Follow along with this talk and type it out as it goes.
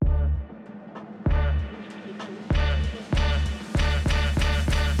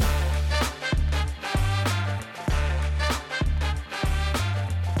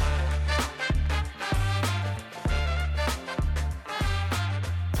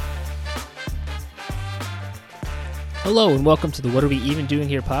Hello and welcome to the What Are We Even Doing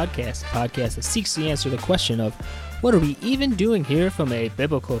Here podcast, a podcast that seeks to answer the question of what are we even doing here from a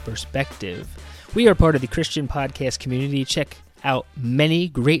biblical perspective. We are part of the Christian podcast community. Check out many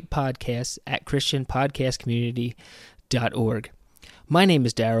great podcasts at christianpodcastcommunity.org. My name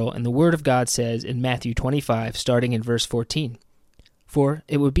is Daryl, and the Word of God says in Matthew 25, starting in verse 14, "For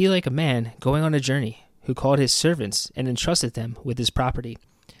it would be like a man going on a journey, who called his servants and entrusted them with his property.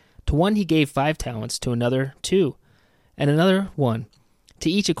 To one he gave 5 talents, to another 2, and another 1,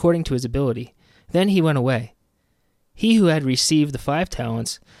 to each according to his ability. Then he went away. He who had received the 5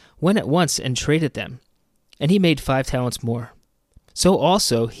 talents went at once and traded them, and he made 5 talents more. So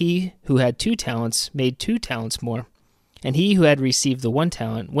also he who had 2 talents made 2 talents more. And he who had received the 1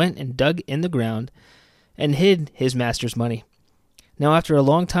 talent went and dug in the ground and hid his master's money. Now after a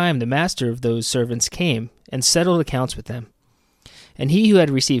long time the master of those servants came and settled accounts with them. And he who had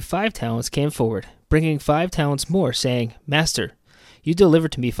received 5 talents came forward, bringing 5 talents more, saying, Master, you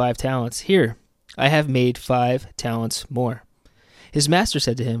delivered to me 5 talents. Here, I have made 5 talents more. His master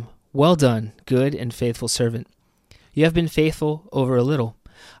said to him, Well done, good and faithful servant. You have been faithful over a little.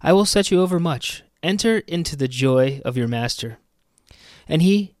 I will set you over much. Enter into the joy of your master. And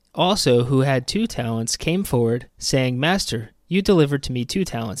he also who had 2 talents came forward, saying, Master, you delivered to me 2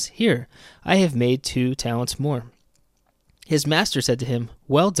 talents. Here, I have made 2 talents more. His master said to him,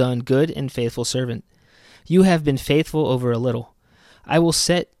 Well done, good and faithful servant. You have been faithful over a little. I will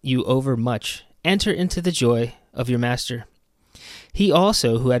set you over much. Enter into the joy of your master. He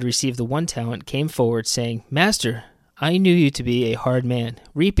also, who had received the 1 talent, came forward, saying, Master, I knew you to be a hard man,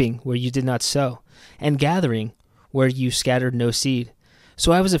 reaping where you did not sow, and gathering where you scattered no seed.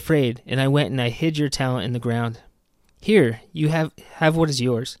 So I was afraid, and I went and I hid your talent in the ground. Here, you have what is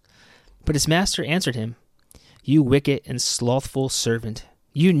yours. But his master answered him, You wicked and slothful servant,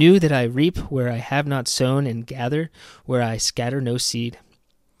 you knew that I reap where I have not sown and gather where I scatter no seed.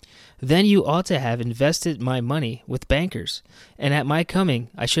 Then you ought to have invested my money with bankers, and at my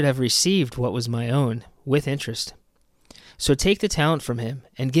coming I should have received what was my own with interest. So take the talent from him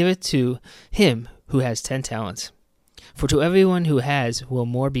and give it to him who has 10 talents. For to everyone who has will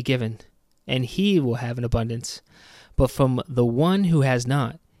more be given, and he will have an abundance. But from the one who has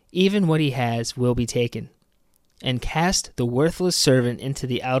not, even what he has will be taken. And cast the worthless servant into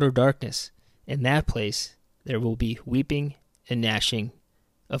the outer darkness. In that place there will be weeping and gnashing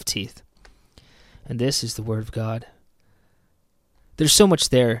of teeth." And this is the word of God. There's so much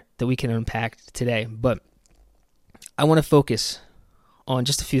there that we can unpack today, but I want to focus on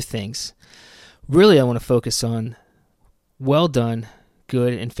just a few things. Really, I want to focus on, well done,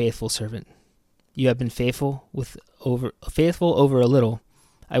 good and faithful servant. You have been faithful over a little.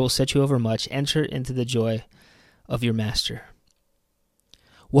 I will set you over much. Enter into the joy of your master.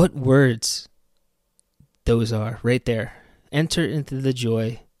 What words those are right there. Enter into the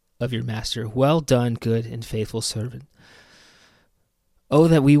joy of your master. Well done, good and faithful servant. Oh,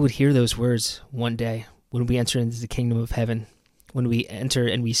 that we would hear those words one day when we enter into the kingdom of heaven, when we enter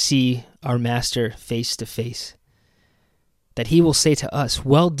and we see our master face to face, that he will say to us,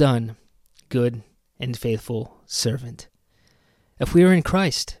 Well done, good and faithful servant. If we are in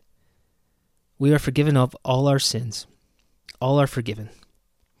Christ, we are forgiven of all our sins. All are forgiven.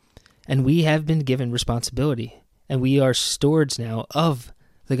 And we have been given responsibility. And we are stewards now of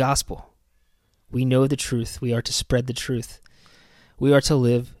the gospel. We know the truth. We are to spread the truth. We are to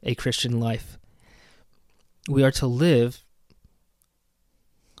live a Christian life. We are to live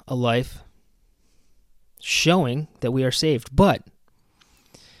a life showing that we are saved. But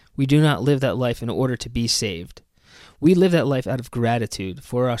we do not live that life in order to be saved. We live that life out of gratitude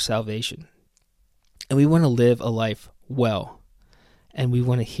for our salvation. And we want to live a life well. And we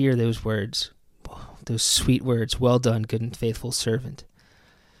want to hear those words, those sweet words, well done, good and faithful servant.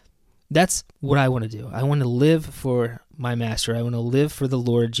 That's what I want to do. I want to live for my master. I want to live for the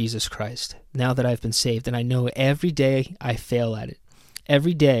Lord Jesus Christ now that I've been saved. And I know every day I fail at it.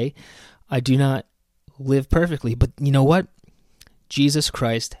 Every day I do not live perfectly. But you know what? Jesus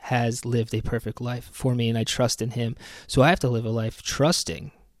Christ has lived a perfect life for me, and I trust in him. So I have to live a life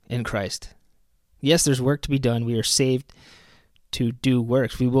trusting in Christ. Yes, there's work to be done. We are saved to do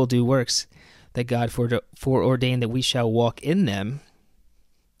works. We will do works that God foreordained that we shall walk in them,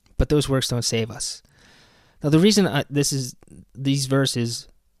 but those works don't save us. Now, the reason these verses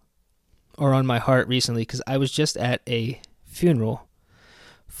are on my heart recently, because I was just at a funeral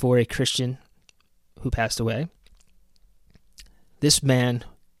for a Christian who passed away. This man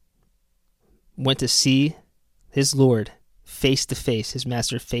went to see his Lord face to face, his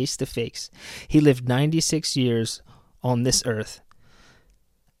master face to face. He lived 96 years on this earth,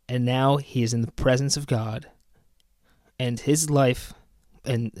 and now he is in the presence of God, And his life,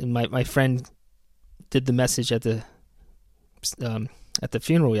 and my friend did the message at the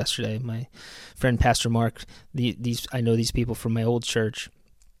funeral yesterday. My friend Pastor Mark, I know these people from my old church,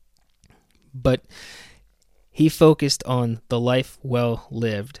 but he focused on the life well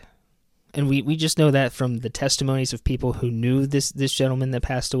lived. And we just know that from the testimonies of people who knew this gentleman that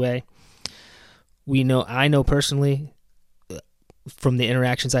passed away. I know personally from the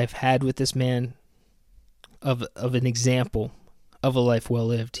interactions I've had with this man of an example of a life well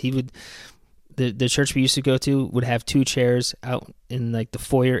lived. He would, the church we used to go to would have 2 chairs out in like the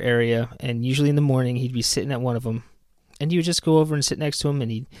foyer area, and usually in the morning he'd be sitting at one of them, and you would just go over and sit next to him,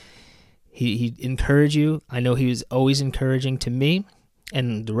 and he'd encourage you. I know he was always encouraging to me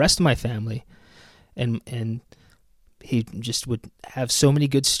and the rest of my family, and he just would have so many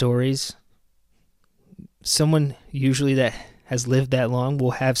good stories. Someone usually that has lived that long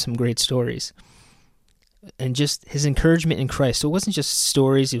will have some great stories. And just his encouragement in Christ. So it wasn't just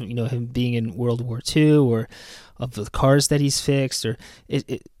stories of, him being in World War II or of the cars that he's fixed, or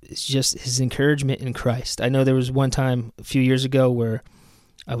it's just his encouragement in Christ. I know there was one time a few years ago where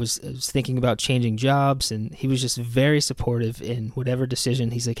I was thinking about changing jobs, and he was just very supportive in whatever decision.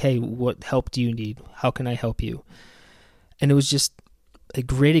 He's like, hey, what help do you need? How can I help you? And it was just a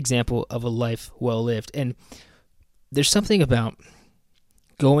great example of a life well lived. And there's something about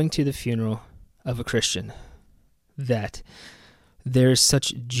going to the funeral of a Christian that there's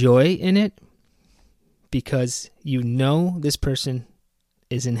such joy in it, because this person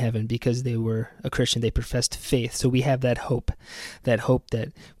is in heaven because they were a Christian, they professed faith. So we have that hope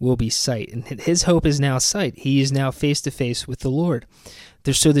that will be sight, and his hope is now sight. He is now face to face with the Lord.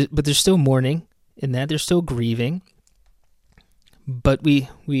 But there's still mourning in that. There's still grieving, but we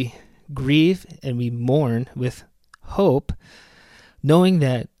grieve and we mourn with hope, knowing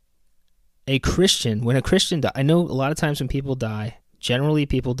that when a Christian dies, I know a lot of times when people die,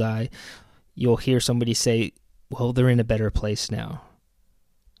 you'll hear somebody say, well, they're in a better place now.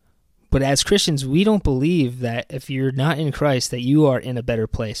 But as Christians, we don't believe that if you're not in Christ, that you are in a better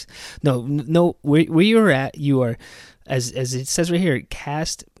place. No, where you're at, you are, as it says right here,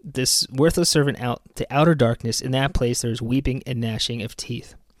 cast this worthless servant out to outer darkness. In that place, there's weeping and gnashing of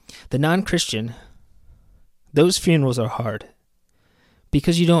teeth. The non-Christian, those funerals are hard.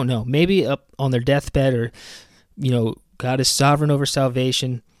 Because you don't know. Maybe up on their deathbed, or, God is sovereign over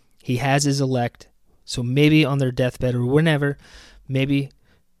salvation. He has his elect. So maybe on their deathbed or whenever, maybe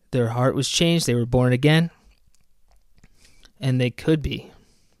their heart was changed. They were born again. And they could be.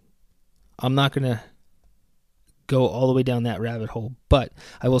 I'm not going to go all the way down that rabbit hole. But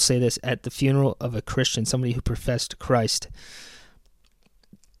I will say this. At the funeral of a Christian, somebody who professed Christ,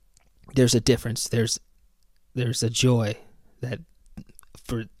 there's a difference. There's a joy that,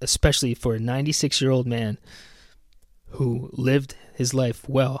 especially for a 96-year-old man who lived his life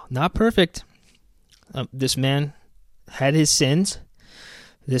well, not perfect. This man had his sins.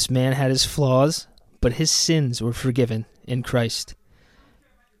 This man had his flaws, but his sins were forgiven in Christ.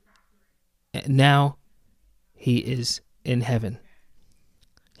 And now he is in heaven.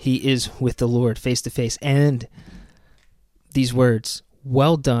 He is with the Lord face to face. And these words,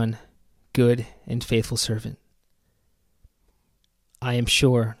 well done, good and faithful servant. I am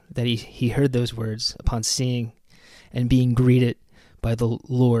sure that he heard those words upon seeing and being greeted by the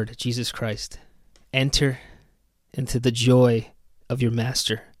Lord Jesus Christ. Enter into the joy of your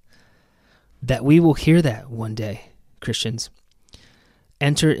master. That we will hear that one day, Christians.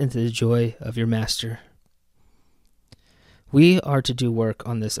 Enter into the joy of your master. We are to do work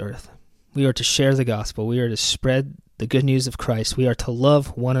on this earth. We are to share the gospel. We are to spread the good news of Christ. We are to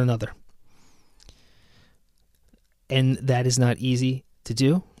love one another. And that is not easy to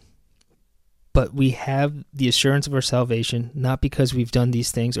do. But we have the assurance of our salvation, not because we've done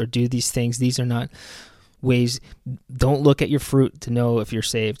these things or do these things. These are not ways. Don't look at your fruit to know if you're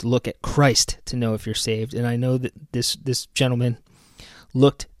saved. Look at Christ to know if you're saved. And I know that this gentleman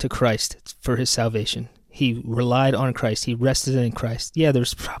looked to Christ for his salvation. He relied on Christ. He rested in Christ. Yeah,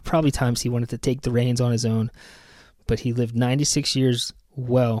 there's probably times he wanted to take the reins on his own, but he lived 96 years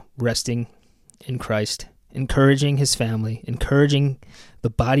well, resting in Christ, encouraging his family, encouraging the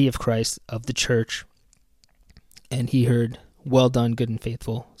body of Christ, of the church. And he heard, well done, good and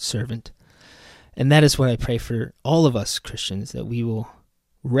faithful servant. And that is what I pray for all of us Christians, that we will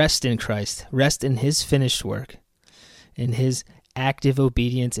rest in Christ, rest in his finished work, in his active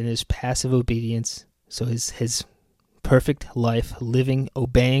obedience, in his passive obedience. So his perfect life, living,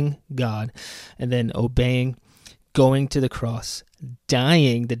 obeying God, and then obeying, going to the cross,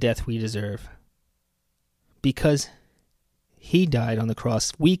 dying the death we deserve. Because he died on the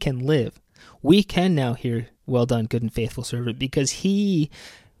cross, we can live. We can now hear well done, good and faithful servant, because he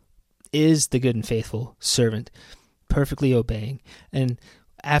is the good and faithful servant, perfectly obeying. And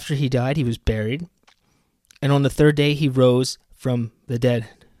after he died, he was buried. And on the third day, he rose from the dead.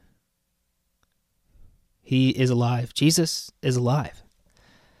 He is alive. Jesus is alive.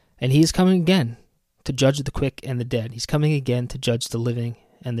 And he is coming again to judge the quick and the dead. He's coming again to judge the living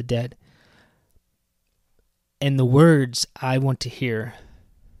and the dead. And the words I want to hear,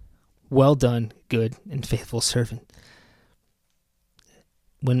 well done, good and faithful servant.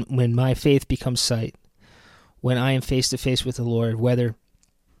 When my faith becomes sight, when I am face to face with the Lord, whether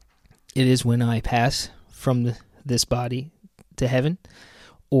it is when I pass from this body to heaven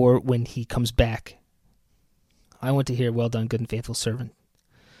or when he comes back, I want to hear, well done, good and faithful servant,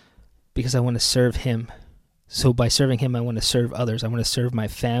 because I want to serve him. So by serving him, I want to serve others. I want to serve my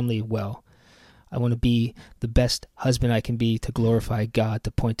family well. I want to be the best husband I can be to glorify God,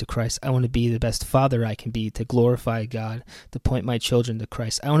 to point to Christ. I want to be the best father I can be to glorify God, to point my children to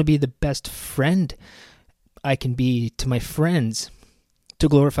Christ. I want to be the best friend I can be to my friends, to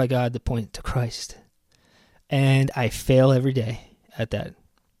glorify God, to point to Christ. And I fail every day at that.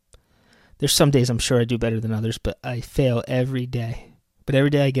 There's some days I'm sure I do better than others, but I fail every day. But every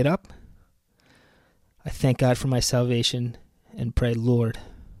day I get up, I thank God for my salvation and pray, Lord,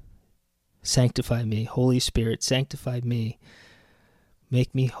 sanctify me. Holy Spirit, sanctify me.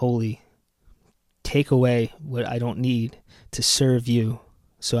 Make me holy. Take away what I don't need to serve you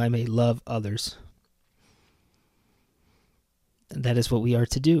so I may love others. And that is what we are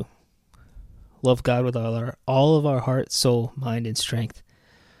to do. Love God with all of our heart, soul, mind, and strength,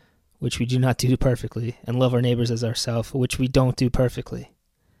 which we do not do perfectly, and love our neighbors as ourselves, which we don't do perfectly.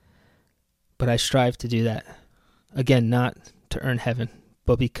 But I strive to do that. Again, not to earn heaven,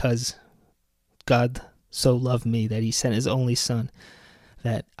 but because God so loved me that he sent his only Son,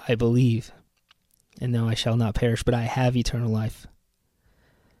 that I believe, and now I shall not perish, but I have eternal life.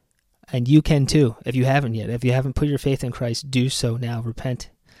 And you can too, if you haven't yet. If you haven't put your faith in Christ, do so now. Repent.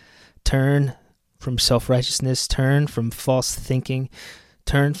 Turn from self-righteousness. Turn from false thinking.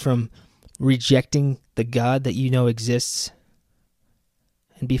 Turn from rejecting the God that you know exists.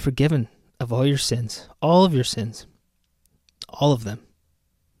 And be forgiven of all your sins. All of your sins. All of them.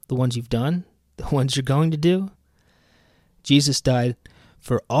 The ones you've done. The ones you're going to do. Jesus died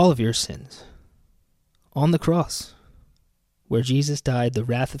for all of your sins. On the cross. Where Jesus died, the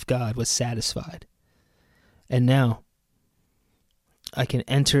wrath of God was satisfied. And now, I can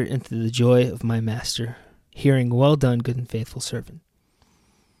enter into the joy of my Master, hearing, well done, good and faithful servant.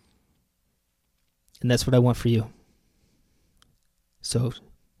 And that's what I want for you. So,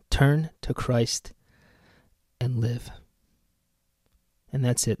 turn to Christ and live. And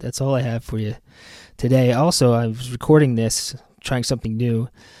that's it. That's all I have for you today. Also, I was recording this, trying something new.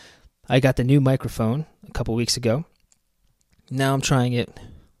 I got the new microphone a couple weeks ago. Now I'm trying it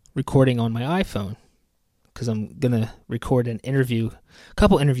recording on my iPhone because I'm going to record an interview, a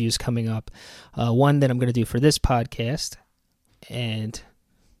couple interviews coming up. One that I'm going to do for this podcast and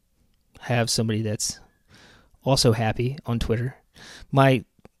have somebody that's also happy on Twitter. My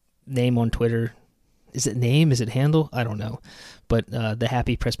name on Twitter, is it name? Is it handle? I don't know. But the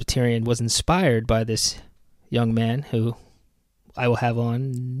Happy Presbyterian was inspired by this young man who I will have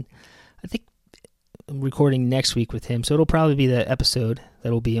on, I think, I'm recording next week with him, so it'll probably be the episode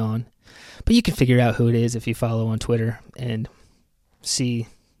that'll be on. But you can figure out who it is if you follow on Twitter and see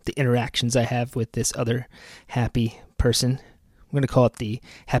the interactions I have with this other happy person. I'm going to call it the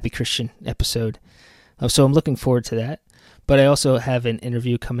Happy Christian episode. So I'm looking forward to that. But I also have an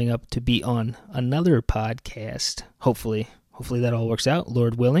interview coming up to be on another podcast. Hopefully that all works out,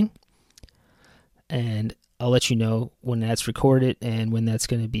 Lord willing. And I'll let you know when that's recorded and when that's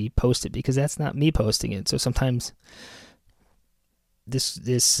going to be posted, because that's not me posting it. So sometimes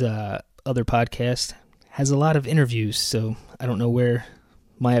this other podcast has a lot of interviews, so I don't know where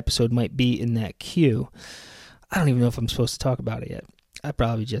my episode might be in that queue. I don't even know if I'm supposed to talk about it yet. I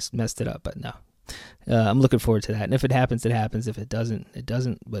probably just messed it up, but no. I'm looking forward to that. And if it happens, it happens. If it doesn't, it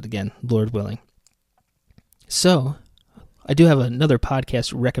doesn't. But again, Lord willing. So, I do have another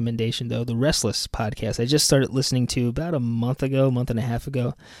podcast recommendation, though, the Restless podcast. I just started listening to about a month and a half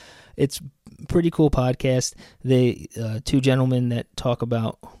ago. It's a pretty cool podcast. They, two gentlemen that talk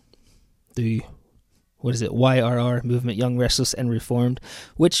about the, YRR movement, Young, Restless, and Reformed,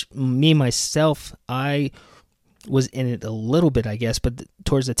 which myself, I was in it a little bit, I guess, but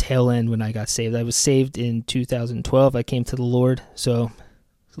towards the tail end when I got saved. I was saved in 2012. I came to the Lord, so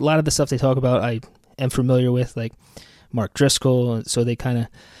a lot of the stuff they talk about I am familiar with, like Mark Driscoll, so they kind of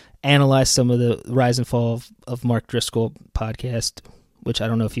analyze some of the rise and fall of Mark Driscoll podcast, which I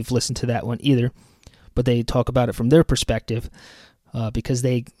don't know if you've listened to that one either. but they talk about it from their perspective because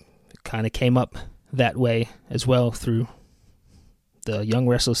they kind of came up that way as well through the Young,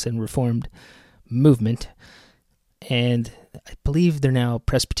 Restless, and Reformed movement. And I believe they're now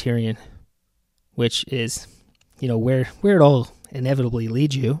Presbyterian, which is, where it all inevitably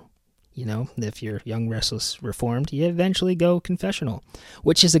leads you. If you're Young, Restless, Reformed, you eventually go confessional,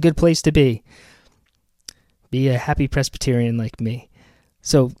 which is a good place to be. Be a happy Presbyterian like me.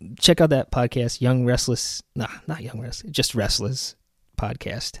 So check out that podcast, just Restless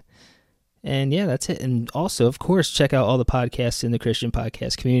podcast. And yeah, that's it. And also, of course, check out all the podcasts in the Christian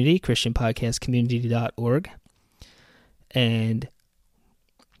Podcast Community, christianpodcastcommunity.org. And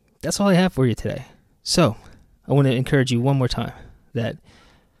that's all I have for you today. So I want to encourage you one more time that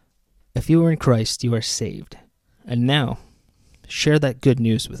if you are in Christ, you are saved. And now, share that good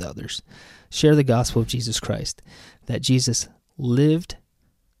news with others. Share the gospel of Jesus Christ, that Jesus lived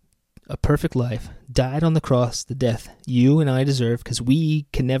a perfect life, died on the cross, the death you and I deserve, because we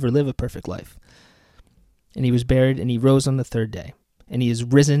can never live a perfect life. And he was buried, and he rose on the third day. And he is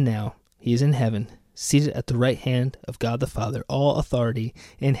risen now. He is in heaven, seated at the right hand of God the Father. All authority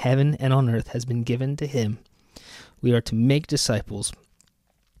in heaven and on earth has been given to him. We are to make disciples.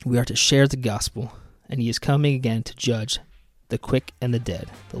 We are to share the gospel. And he is coming again to judge the quick and the dead,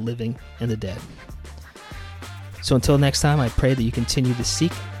 the living and the dead. So until next time, I pray that you continue to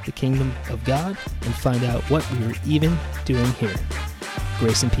seek the kingdom of God and find out what we are even doing here.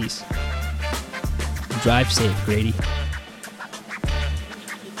 Grace and peace. Drive safe, Grady.